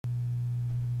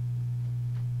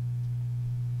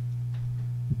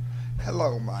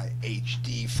Hello, my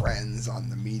HD friends on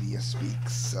the Media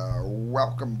Speaks.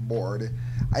 Welcome aboard.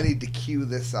 I need to cue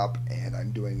this up, and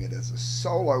I'm doing it as a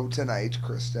solo tonight.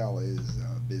 Christelle is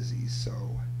busy, so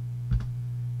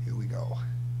here we go.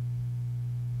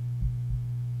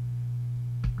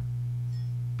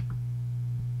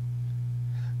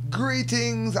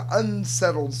 Greetings,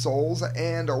 unsettled souls,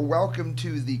 and welcome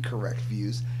to The Correct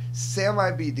Views.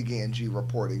 Sami B. DeGangi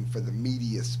reporting for the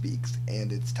Media Speaks,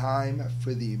 and it's time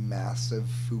for the Massive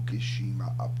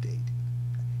Fukushima update.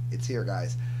 It's here,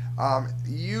 guys.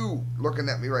 You looking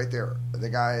at me right there, the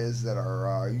guys that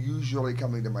are usually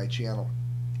coming to my channel,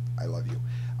 I love you.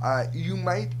 You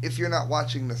might, if you're not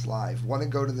watching this live, want to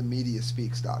go to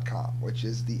themediaspeaks.com, which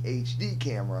is the HD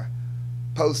camera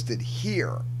posted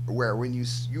here, where when you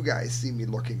guys see me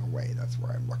looking away, that's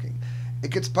where I'm looking. It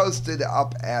gets posted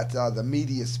up at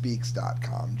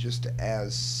themediaspeaks.com just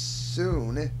as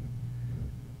soon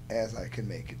as I can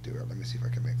make it do it. Let me see if I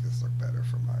can make this look better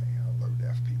for my low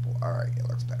def people. All right, it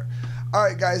looks better. All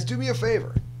right, guys, do me a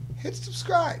favor. Hit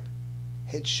subscribe.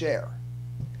 Hit share.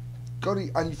 Go to,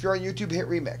 if you're on YouTube, hit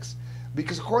remix.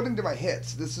 Because according to my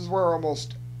hits, this is where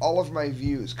almost all of my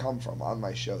views come from on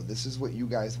my show. This is what you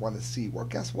guys want to see. Well,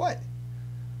 guess what?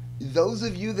 Those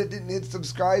of you that didn't hit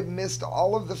subscribe missed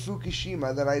all of the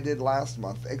Fukushima that I did last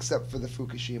month, except for the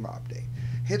Fukushima update.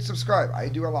 Hit subscribe. I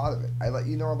do a lot of it. I let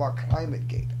you know about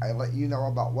ClimateGate. I let you know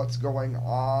about what's going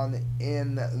on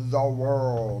in the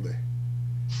world.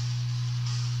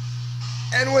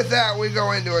 And with that, we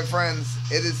go into it, friends.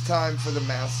 It is time for the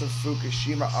Massive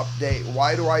Fukushima update.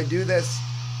 Why do I do this?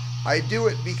 I do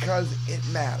it because it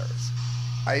matters.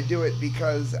 I do it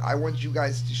because I want you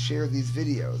guys to share these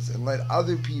videos and let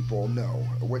other people know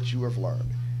what you have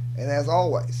learned. And as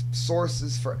always,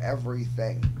 sources for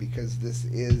everything, because this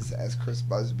is, as Chris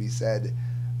Busby said,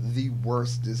 the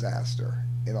worst disaster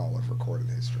in all of recorded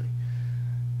history.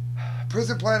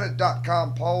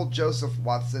 PrisonPlanet.com, Paul Joseph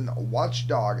Watson,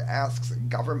 watchdog, asks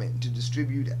government to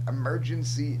distribute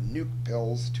emergency nuke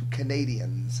pills to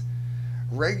Canadians.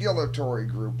 Regulatory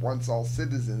group wants all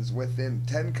citizens within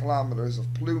 10 kilometers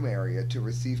of plume area to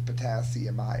receive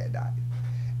potassium iodide.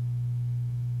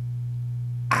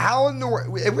 How in the world?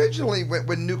 Originally,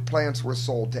 when nuke plants were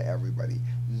sold to everybody,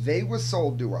 they were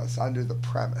sold to us under the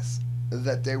premise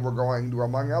that they were going to,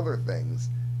 among other things,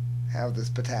 have this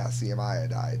potassium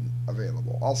iodide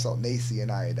available. Also,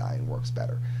 Nacian iodine works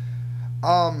better.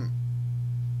 The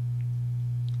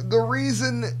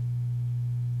reason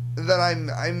that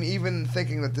I'm even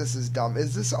thinking that this is dumb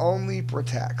is this only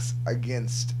protects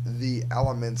against the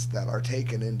elements that are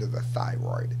taken into the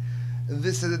thyroid.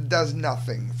 This does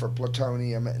nothing for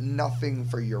plutonium, nothing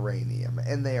for uranium,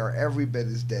 and they are every bit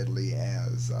as deadly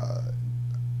as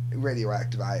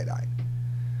radioactive iodine.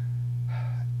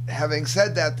 Having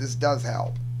said that, this does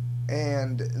help,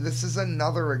 and this is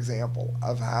another example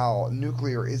of how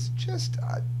nuclear is just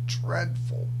a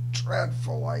dreadful,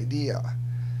 dreadful idea.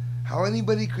 How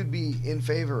anybody could be in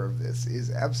favor of this is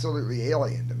absolutely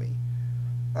alien to me.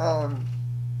 I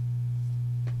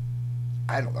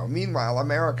don't know. Meanwhile,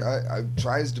 America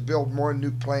tries to build more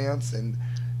nuke plants, and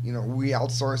we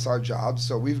outsource our jobs,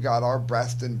 so we've got our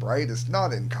best and brightest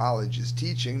not in colleges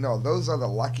teaching. No, those are the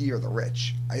lucky or the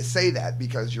rich. I say that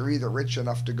because you're either rich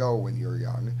enough to go when you're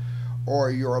young, or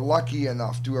you're lucky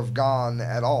enough to have gone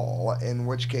at all, in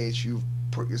which case you've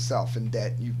put yourself in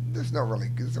debt. There's no really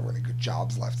good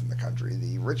jobs left in the country.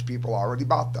 The rich people already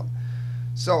bought them.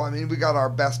 So, I mean, we got our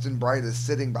best and brightest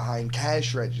sitting behind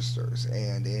cash registers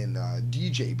and in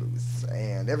DJ booths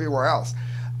and everywhere else,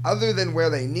 other than where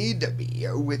they need to be,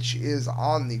 which is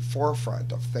on the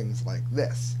forefront of things like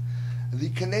this.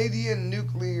 The Canadian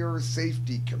Nuclear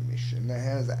Safety Commission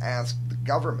has asked the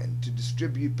government to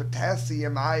distribute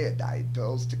potassium iodide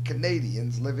pills to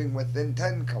Canadians living within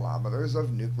 10 kilometers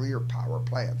of nuclear power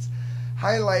plants,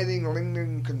 highlighting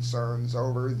lingering concerns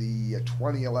over the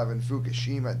 2011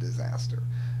 Fukushima disaster.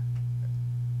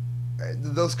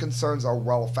 Those concerns are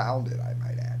well-founded, I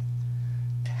might add.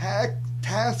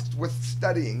 Tasked with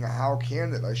studying how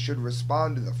Canada should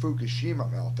respond to the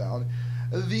Fukushima meltdown,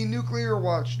 the nuclear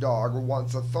watchdog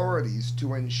wants authorities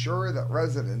to ensure that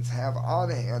residents have on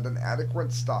hand an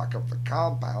adequate stock of the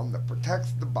compound that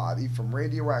protects the body from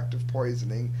radioactive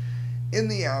poisoning in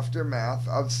the aftermath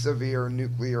of severe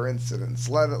nuclear incidents.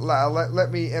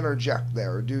 Let me interject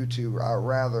there due to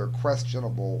rather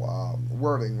questionable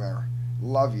wording there.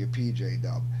 Love you, PJ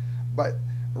Dub. But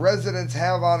residents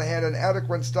have on hand an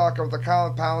adequate stock of the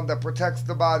compound that protects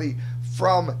the body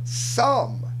from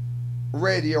some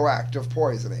radioactive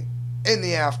poisoning in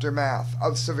the aftermath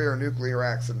of severe nuclear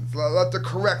accidents. Let the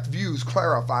correct views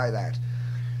clarify that.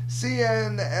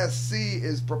 CNSC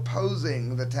is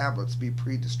proposing the tablets be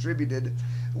pre-distributed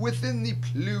within the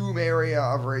plume area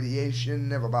of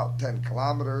radiation of about 10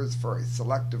 kilometers for a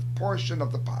selective portion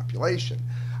of the population.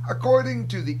 According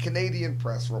to the Canadian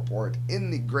press report, in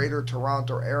the Greater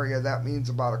Toronto area, that means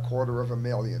about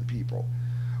 250,000 people.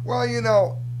 Well, you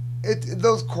know,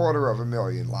 those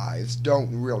 250,000 lives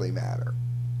don't really matter.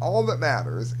 All that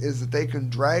matters is that they can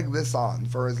drag this on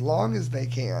for as long as they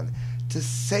can to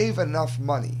save enough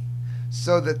money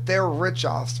so that their rich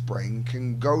offspring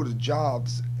can go to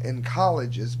jobs in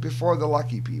colleges before the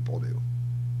lucky people do.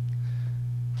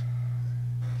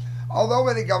 Although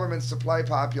many governments supply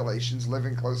populations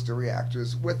living close to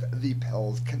reactors with the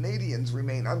pills, Canadians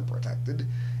remain unprotected,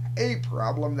 a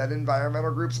problem that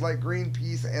environmental groups like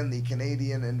Greenpeace and the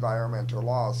Canadian Environmental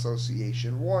Law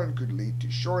Association warn could lead to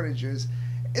shortages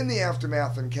in the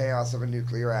aftermath and chaos of a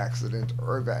nuclear accident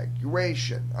or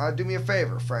evacuation. Do me a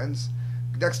favor, friends.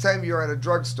 Next time you're at a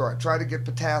drugstore, try to get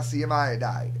potassium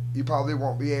iodide. You probably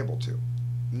won't be able to.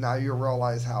 Now you'll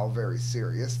realize how very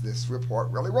serious this report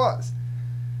really was.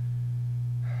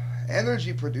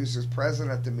 Energy producers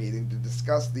present at the meeting to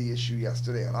discuss the issue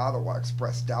yesterday in Ottawa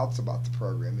expressed doubts about the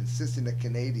program, insisting that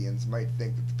Canadians might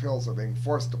think that the pills are being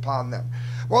forced upon them.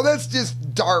 Well, that's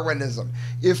just Darwinism.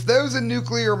 If there's a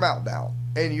nuclear meltdown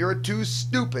and you're too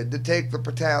stupid to take the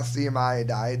potassium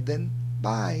iodide, then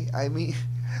bye. I mean,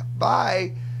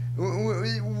 bye.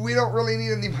 We don't really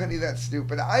need anybody that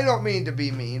stupid. I don't mean to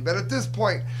be mean, but at this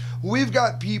point, we've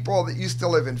got people that used to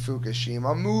live in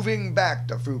Fukushima moving back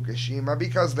to Fukushima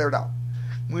because they're dumb.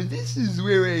 Well, this is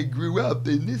where I grew up,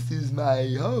 and this is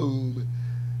my home.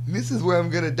 This is where I'm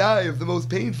going to die of the most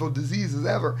painful diseases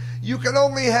ever. You can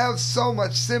only have so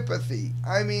much sympathy.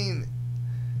 I mean,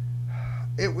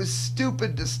 it was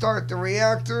stupid to start the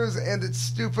reactors, and it's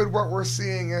stupid what we're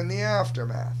seeing in the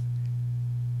aftermath.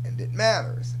 And it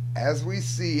matters, as we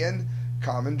see in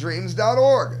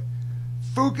commondreams.org.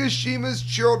 Fukushima's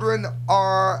children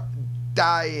are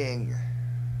dying.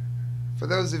 For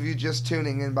those of you just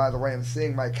tuning in, by the way, I'm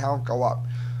seeing my count go up.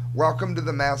 Welcome to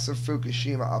the Massive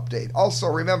Fukushima update. Also,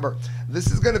 remember,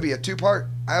 this is going to be a two-part.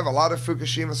 I have a lot of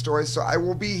Fukushima stories, so I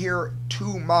will be here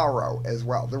tomorrow as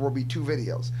well. There will be 2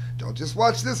 videos. Don't just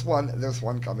watch this one. There's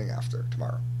one coming after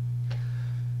tomorrow.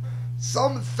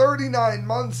 Some 39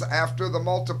 months after the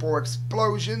multiple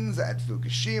explosions at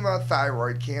Fukushima,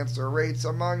 thyroid cancer rates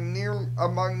among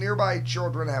nearby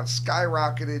children have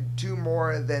skyrocketed to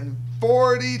more than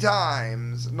 40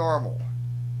 times normal.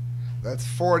 That's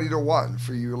 40-1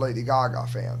 for you Lady Gaga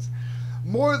fans.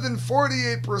 More than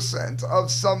 48% of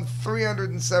some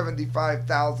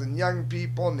 375,000 young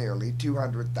people, nearly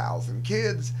 200,000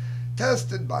 kids,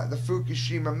 tested by the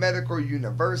Fukushima Medical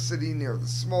University near the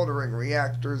smoldering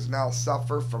reactors now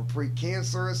suffer from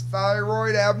precancerous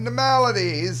thyroid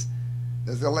abnormalities.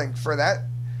 There's a link for that.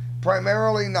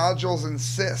 Primarily nodules and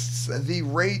cysts. The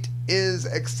rate is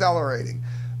accelerating.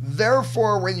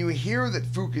 Therefore, when you hear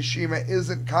that Fukushima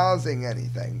isn't causing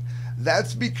anything,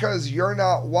 that's because you're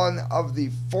not one of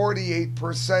the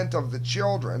 48% of the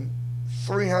children,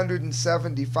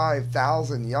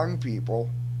 375,000 young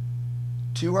people,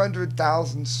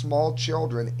 200,000 small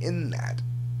children in that.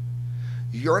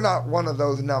 You're not one of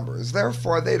those numbers.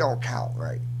 Therefore, they don't count,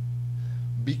 right?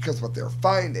 Because what they're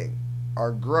finding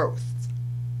are growths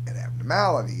and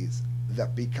abnormalities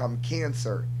that become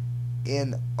cancer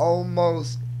in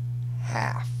almost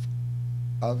half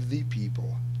of the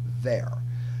people there.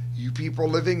 You people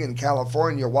living in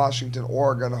California, Washington,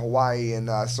 Oregon, Hawaii, and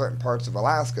certain parts of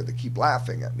Alaska that keep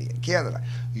laughing at me, in Canada,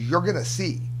 you're going to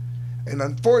see. And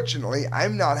unfortunately,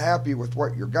 I'm not happy with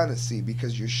what you're going to see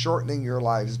because you're shortening your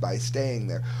lives by staying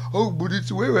there. Oh, but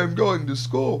it's where I'm going to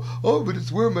school. Oh, but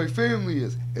it's where my family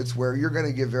is. It's where you're going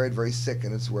to get very, very sick,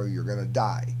 and it's where you're going to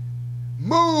die.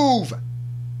 Move!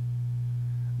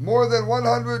 More than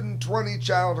 120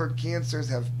 childhood cancers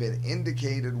have been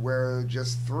indicated where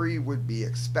just 3 would be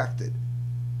expected.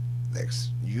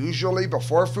 Usually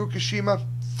before Fukushima,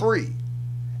 3.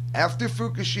 After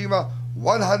Fukushima,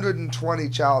 120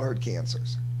 childhood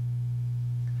cancers.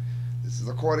 This is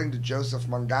according to Joseph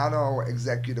Mangano,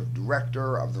 Executive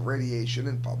Director of the Radiation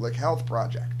and Public Health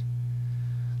Project.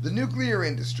 The nuclear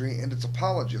industry and its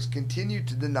apologists continue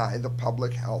to deny the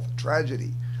public health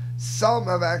tragedy. Some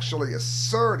have actually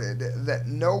asserted that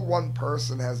no one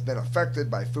person has been affected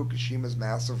by Fukushima's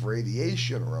massive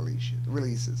radiation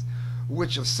releases,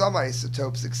 which of some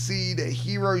isotopes exceed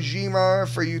Hiroshima,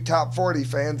 for you top 40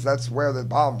 fans, that's where the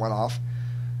bomb went off,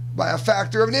 by a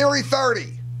factor of nearly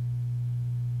 30.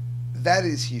 That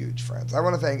is huge, friends. I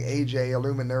want to thank AJ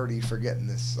Illuminati for getting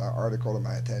this article to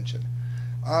my attention.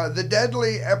 The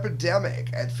deadly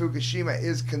epidemic at Fukushima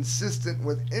is consistent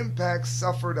with impacts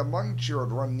suffered among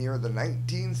children near the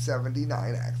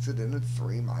 1979 accident at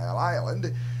 3 Mile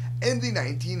Island and the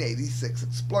 1986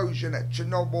 explosion at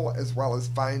Chernobyl, as well as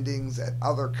findings at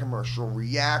other commercial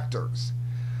reactors.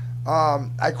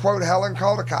 I quote Helen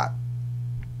Caldicott: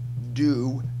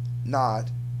 "Do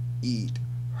not eat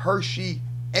Hershey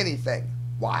anything."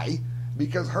 Why?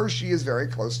 Because Hershey is very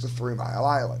close to 3 Mile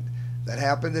Island. That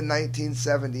happened in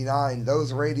 1979.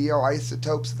 Those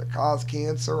radioisotopes that cause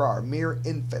cancer are mere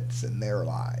infants in their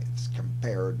lives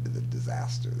compared to the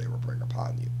disaster they will bring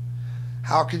upon you.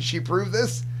 How can she prove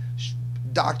this?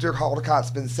 Dr. Caldicott's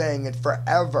been saying it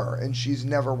forever, and she's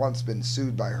never once been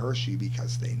sued by Hershey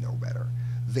because they know better.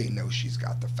 They know she's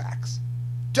got the facts.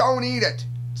 Don't eat it.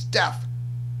 It's death.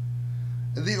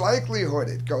 The likelihood,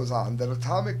 it goes on, that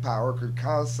atomic power could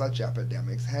cause such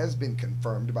epidemics has been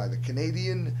confirmed by the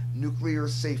Canadian Nuclear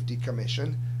Safety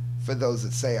Commission, for those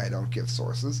that say I don't give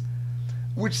sources,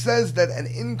 which says that an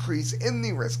increase in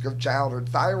the risk of childhood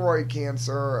thyroid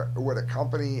cancer would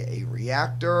accompany a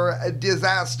reactor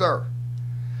disaster.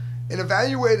 In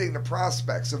evaluating the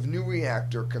prospects of new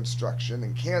reactor construction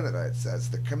in Canada, it says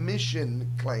the Commission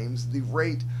claims the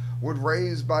rate would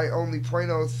raise by only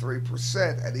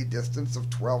 0.03% at a distance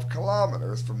of 12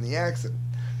 kilometers from the accident.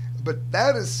 But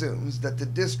that assumes that the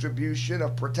distribution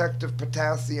of protective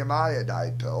potassium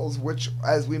iodide pills, which,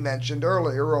 as we mentioned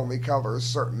earlier, only covers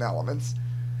certain elements,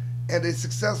 and a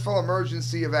successful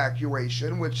emergency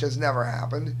evacuation, which has never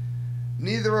happened,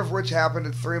 neither of which happened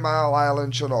at 3 Mile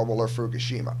Island, Chernobyl, or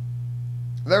Fukushima.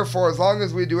 Therefore, as long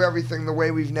as we do everything the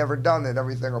way we've never done it,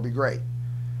 everything will be great.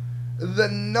 The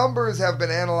numbers have been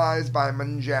analyzed by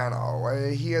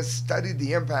Mangiano. He has studied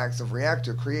the impacts of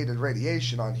reactor-created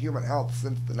radiation on human health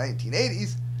since the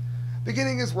 1980s,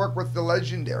 beginning his work with the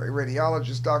legendary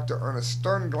radiologist Dr. Ernest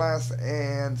Sternglass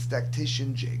and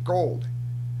statistician Jay Gould.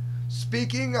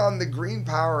 Speaking on the Green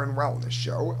Power and Wellness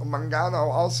show, Mangano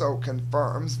also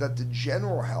confirms that the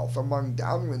general health among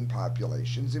downwind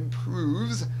populations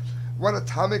improves when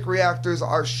atomic reactors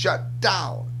are shut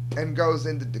down, and goes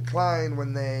into decline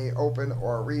when they open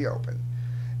or reopen.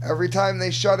 Every time they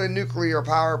shut a nuclear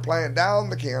power plant down,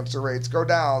 the cancer rates go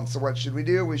down. So what should we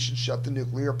do? We should shut the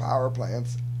nuclear power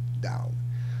plants down.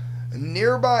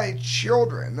 Nearby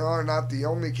children are not the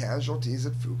only casualties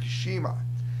at Fukushima.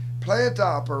 Plant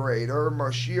operator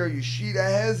Moshio Yoshida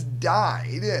has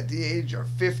died at the age of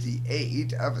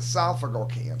 58 of esophageal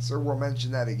cancer. We'll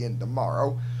mention that again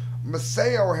tomorrow.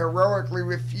 Masao heroically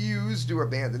refused to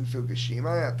abandon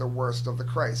Fukushima at the worst of the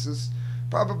crisis,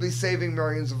 probably saving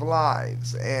millions of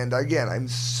lives. And again, I'm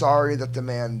sorry that the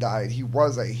man died. He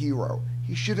was a hero.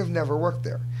 He should have never worked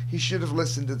there. He should have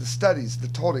listened to the studies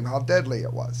that told him how deadly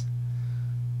it was.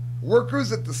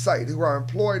 Workers at the site who are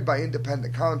employed by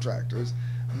independent contractors,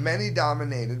 many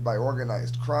dominated by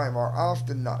organized crime, are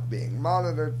often not being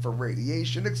monitored for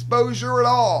radiation exposure at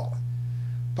all.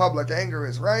 Public anger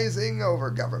is rising over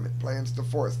government plans to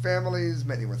force families,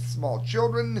 many with small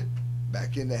children,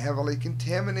 back into heavily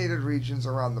contaminated regions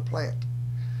around the plant.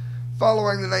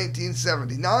 Following the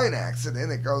 1979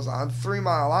 accident, it goes on, 3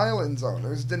 Mile Island's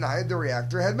owners denied the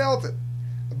reactor had melted,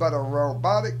 but a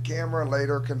robotic camera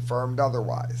later confirmed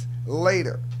otherwise.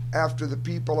 Later, after the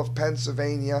people of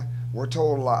Pennsylvania were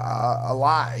told a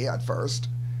lie at first,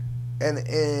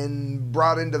 and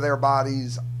brought into their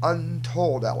bodies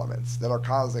untold elements that are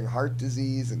causing heart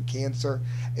disease and cancer.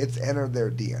 It's entered their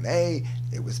DNA.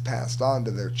 It was passed on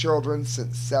to their children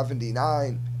since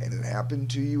 '79, and it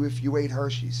happened to you if you ate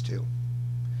Hershey's too.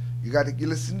 You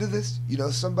listen to this. You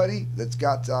know somebody that's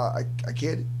got a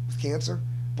kid with cancer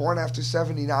born after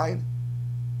 '79.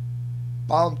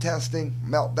 Bomb testing,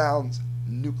 meltdowns,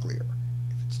 nuclear.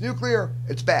 If it's nuclear,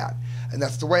 it's bad, and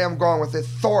that's the way I'm going with it.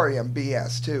 Thorium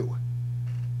BS too.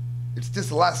 It's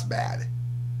just less bad.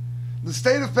 The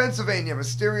state of Pennsylvania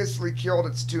mysteriously killed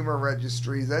its tumor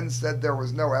registry, then said there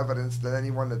was no evidence that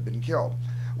anyone had been killed.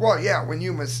 Well, yeah, when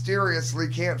you mysteriously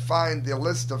can't find the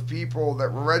list of people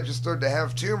that were registered to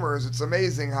have tumors, it's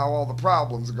amazing how all the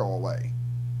problems go away.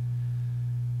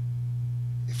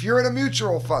 If you're in a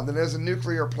mutual fund and there's a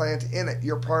nuclear plant in it,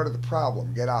 you're part of the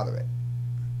problem. Get out of it.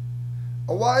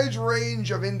 A wide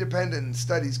range of independent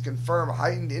studies confirm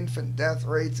heightened infant death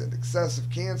rates and excessive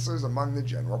cancers among the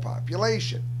general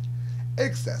population.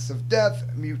 Excessive death,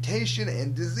 mutation,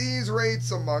 and disease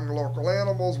rates among local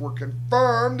animals were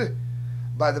confirmed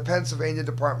by the Pennsylvania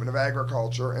Department of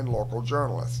Agriculture and local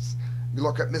journalists. You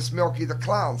look at Miss Milky the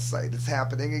Clown's site, it's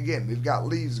happening again. We've got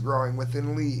leaves growing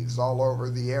within leaves all over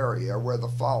the area where the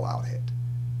fallout hit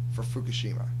for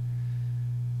Fukushima.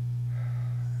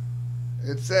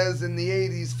 It says in the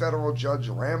 80s, federal judge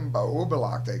Rambo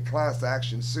blocked a class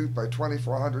action suit by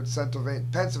 2,400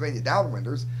 Pennsylvania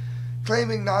downwinders,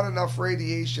 claiming not enough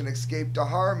radiation escaped to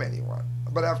harm anyone.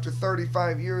 But after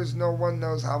 35 years, no one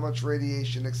knows how much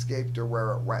radiation escaped or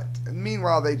where it went. And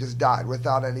meanwhile, they just died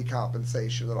without any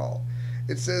compensation at all.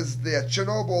 It says that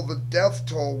Chernobyl, the death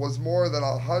toll was more than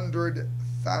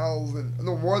 100,000,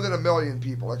 no, more than 1 million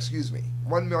people,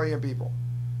 1 million people.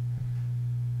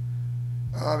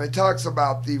 It talks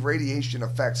about the radiation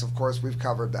effects, of course, we've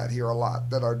covered that here a lot,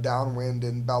 that are downwind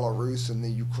in Belarus and the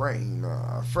Ukraine.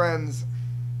 Friends,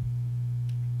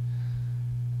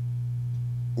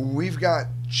 we've got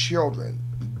children,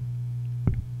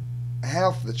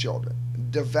 half the children,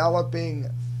 developing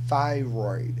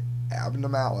thyroid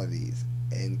abnormalities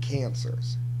and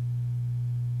cancers.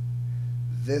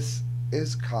 This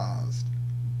is caused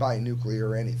by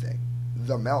nuclear anything.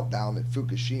 The meltdown at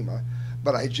Fukushima.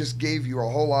 But I just gave you a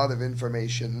whole lot of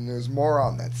information, and there's more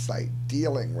on that site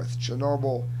dealing with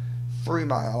Chernobyl, 3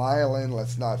 Mile Island,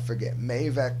 let's not forget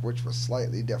Mavic, which was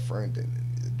slightly different, and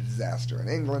the disaster in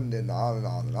England, and on and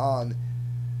on and on.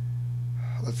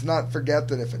 Let's not forget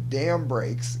that if a dam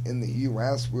breaks in the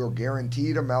U.S., we're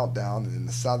guaranteed a meltdown in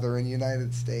the southern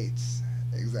United States,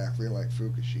 exactly like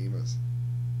Fukushima's.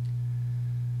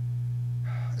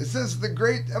 It says I'm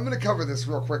going to cover this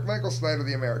real quick. Michael Snyder,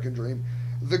 The American Dream.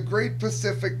 The Great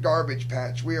Pacific Garbage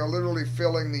Patch. We are literally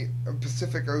filling the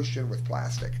Pacific Ocean with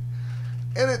plastic.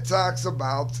 And it talks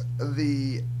about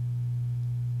the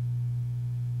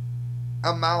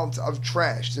amount of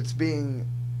trash that's being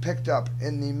picked up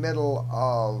in the middle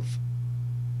of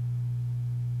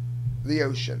the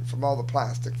ocean from all the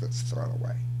plastic that's thrown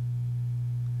away.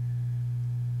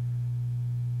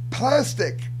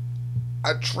 Plastic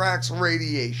attracts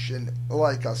radiation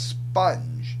like a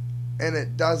sponge, and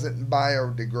it doesn't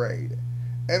biodegrade.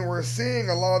 And we're seeing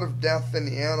a lot of death in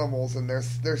the animals, and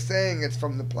they're saying it's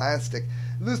from the plastic.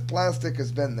 This plastic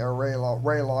has been there way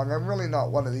long. I'm really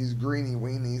not one of these greeny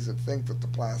weenies that think that the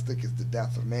plastic is the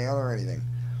death of man or anything.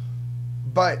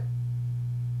 But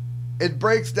it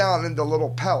breaks down into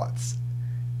little pellets.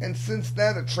 And since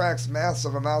that attracts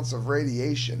massive amounts of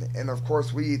radiation, and of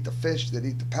course we eat the fish that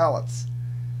eat the pellets,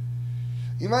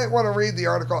 you might want to read the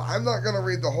article. I'm not going to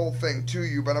read the whole thing to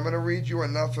you, but I'm going to read you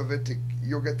enough of it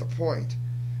you'll get the point.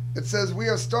 It says, we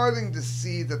are starting to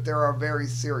see that there are very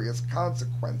serious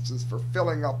consequences for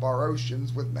filling up our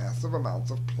oceans with massive amounts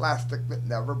of plastic that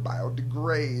never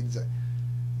biodegrades.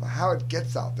 How it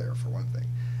gets out there, for one thing.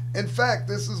 In fact,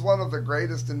 this is one of the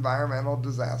greatest environmental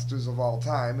disasters of all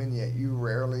time, and yet you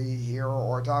rarely hear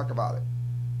or talk about it.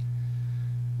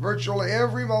 Virtually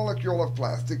every molecule of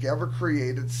plastic ever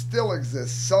created still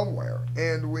exists somewhere,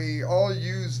 and we all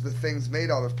use the things made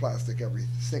out of plastic every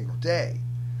single day.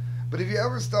 But have you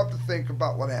ever stopped to think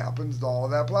about what happens to all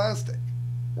of that plastic?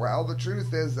 Well, the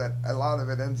truth is that a lot of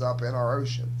it ends up in our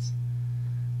oceans.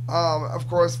 Of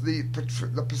course, the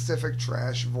Pacific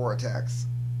trash vortex.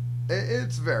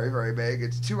 It's very, very big.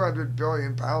 It's 200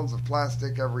 billion pounds of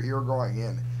plastic every year going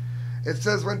in. It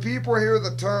says, when people hear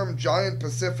the term giant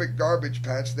Pacific garbage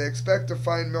patch, they expect to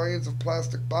find millions of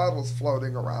plastic bottles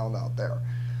floating around out there.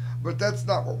 But that's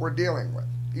not what we're dealing with.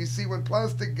 You see, when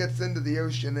plastic gets into the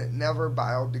ocean, it never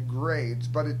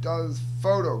biodegrades, but it does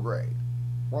photodegrade.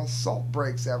 Well, salt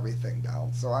breaks everything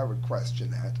down, so I would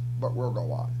question that, but we'll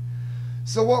go on.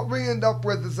 So what we end up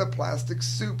with is a plastic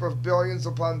soup of billions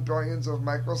upon billions of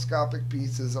microscopic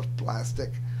pieces of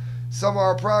plastic. Some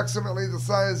are approximately the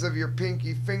size of your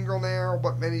pinky fingernail,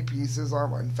 but many pieces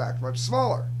are, in fact, much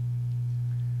smaller.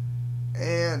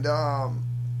 And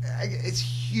it's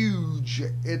huge.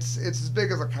 It's as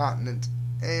big as a continent,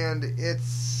 and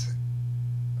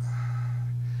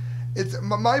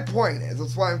my point is,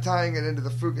 that's why I'm tying it into the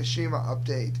Fukushima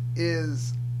update,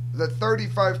 is that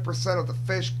 35% of the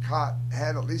fish caught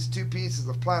had at least 2 pieces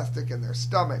of plastic in their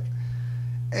stomach.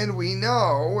 And we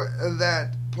know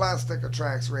that plastic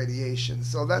attracts radiation,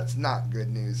 so that's not good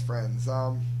news, friends.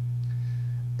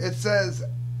 It says,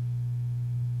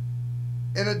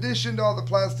 in addition to all the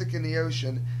plastic in the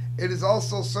ocean, it is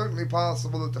also certainly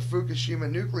possible that the Fukushima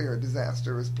nuclear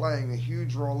disaster is playing a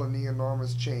huge role in the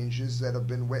enormous changes that have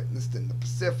been witnessed in the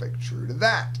Pacific. True to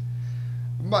that.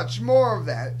 Much more of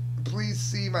that. Please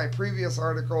see my previous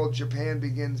article, Japan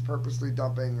begins purposely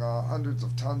dumping hundreds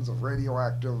of tons of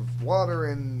radioactive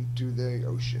water into the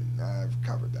ocean. I've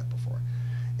covered that before.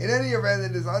 In any event,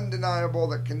 it is undeniable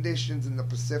that conditions in the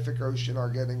Pacific Ocean are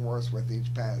getting worse with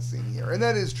each passing year. And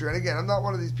that is true. And again, I'm not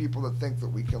one of these people that think that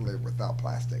we can live without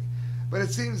plastic. But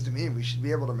it seems to me we should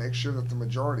be able to make sure that the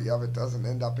majority of it doesn't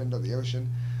end up into the ocean.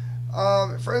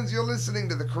 Friends, you're listening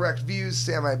to The Correct Views.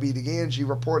 Sam I.B. DeGangi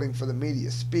reporting for the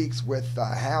Media Speaks with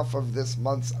half of this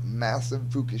month's Massive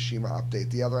Fukushima update.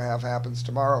 The other half happens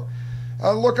tomorrow.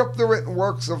 Look up the written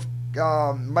works of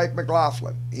Mike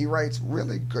McLaughlin. He writes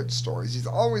really good stories. He's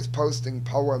always posting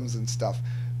poems and stuff.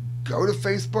 Go to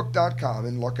Facebook.com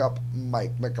and look up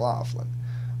Mike McLaughlin.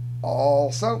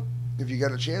 Also, if you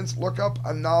get a chance, look up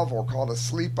a novel called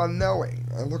Asleep Unknowing.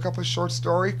 And look up a short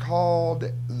story called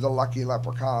The Lucky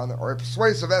Leprechaun, or a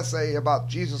persuasive essay about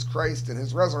Jesus Christ and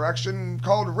his resurrection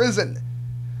called Risen.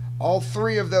 All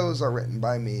three of those are written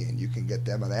by me, and you can get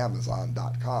them at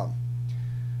Amazon.com.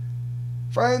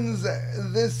 Friends,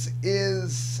 this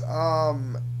is,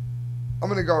 I'm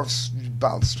going to go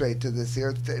bounce straight to this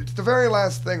here. It's the very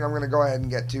last thing I'm going to go ahead and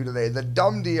get to today, the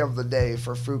Dumdy of the day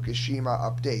for Fukushima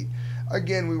update.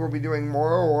 Again, we will be doing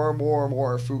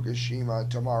more Fukushima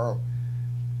tomorrow.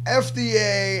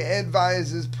 FDA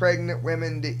advises pregnant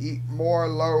women to eat more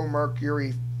low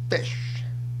mercury fish.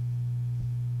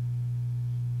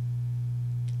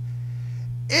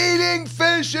 Eating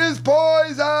fish is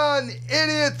poison,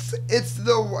 idiots. It's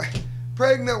the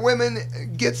pregnant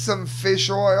women, get some fish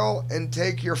oil and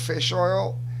take your fish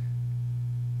oil.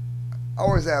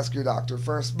 Always ask your doctor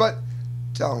first, but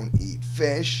don't eat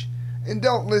fish. And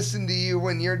don't listen to you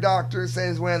when your doctor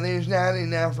says, well, there's not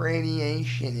enough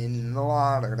radiation in the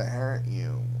water to hurt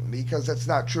you, because that's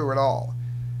not true at all.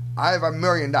 I have a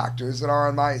million doctors that are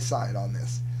on my side on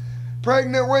this.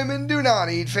 Pregnant women, do not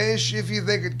eat fish. If you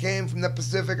think it came from the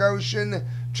Pacific Ocean,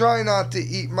 try not to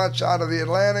eat much out of the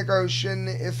Atlantic Ocean.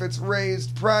 If it's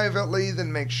raised privately,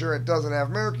 then make sure it doesn't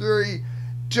have mercury.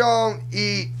 Don't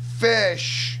eat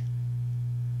fish.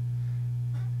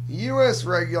 U.S.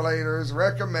 regulators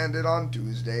recommended on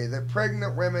Tuesday that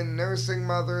pregnant women, nursing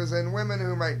mothers, and women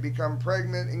who might become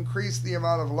pregnant increase the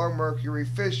amount of low-mercury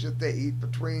fish that they eat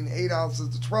between 8 ounces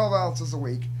to 12 ounces a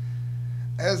week,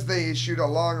 as they issued a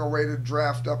long-awaited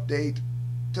draft update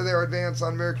to their advance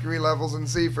on mercury levels in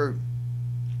seafood.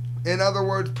 In other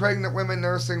words, pregnant women,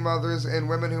 nursing mothers, and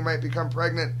women who might become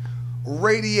pregnant,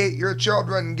 radiate your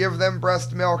children, give them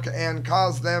breast milk, and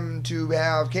cause them to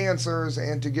have cancers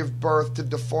and to give birth to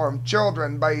deformed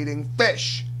children by eating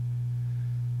fish.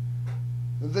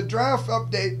 The draft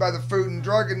update by the Food and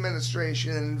Drug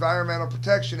Administration and Environmental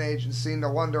Protection Agency,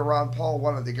 no wonder Ron Paul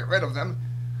wanted to get rid of them,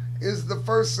 is the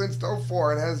first since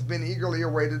 2004 and has been eagerly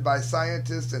awaited by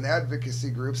scientists and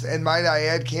advocacy groups, and might I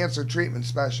add, cancer treatment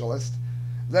specialists,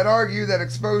 that argue that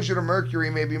exposure to mercury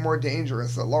may be more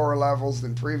dangerous at lower levels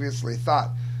than previously thought.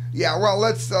 Yeah, well,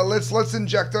 let's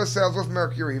inject ourselves with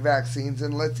mercury vaccines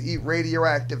and let's eat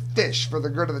radioactive fish for the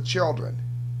good of the children.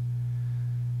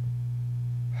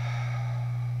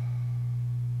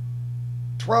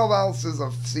 $12 ounces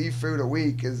of seafood a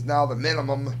week is now the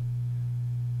minimum.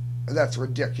 That's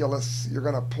ridiculous. You're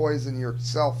going to poison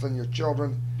yourself and your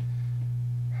children.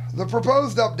 The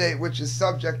proposed update, which is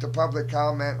subject to public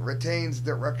comment, retains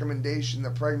the recommendation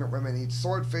that pregnant women eat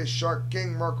swordfish, shark,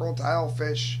 king, merkel,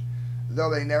 tilefish, though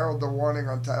they narrowed the warning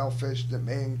on tilefish that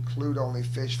may include only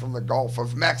fish from the Gulf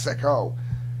of Mexico.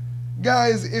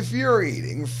 Guys, if you're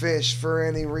eating fish for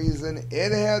any reason,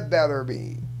 it had better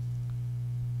be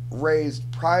raised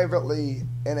privately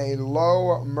in a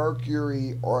low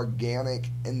mercury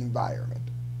organic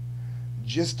environment.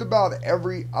 Just about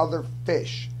every other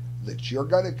fish that you're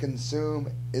going to consume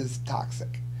is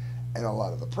toxic. And a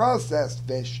lot of the processed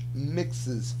fish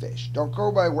mixes fish. Don't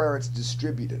go by where it's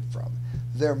distributed from.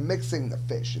 They're mixing the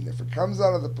fish, and if it comes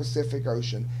out of the Pacific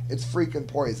Ocean, it's freaking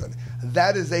poison.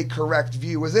 That is a correct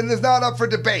view, as it is not up for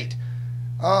debate.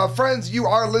 Friends, you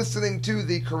are listening to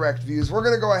The Correct Views. We're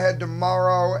going to go ahead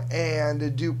tomorrow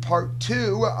and do part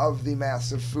 2 of the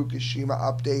Massive Fukushima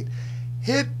update.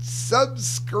 Hit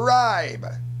subscribe.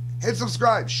 Hit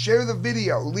subscribe, share the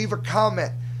video, leave a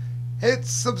comment. Hit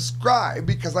subscribe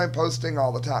because I'm posting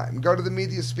all the time. Go to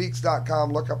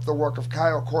themediaspeaks.com, look up the work of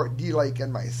Kyle Court, D. Lake,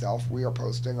 and myself. We are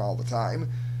posting all the time.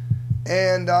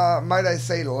 And might I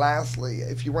say, lastly,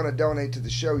 if you want to donate to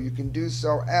the show, you can do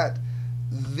so at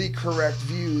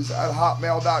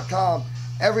thecorrectviews@hotmail.com.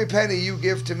 Every penny you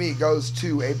give to me goes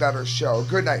to a better show.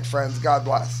 Good night, friends. God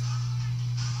bless.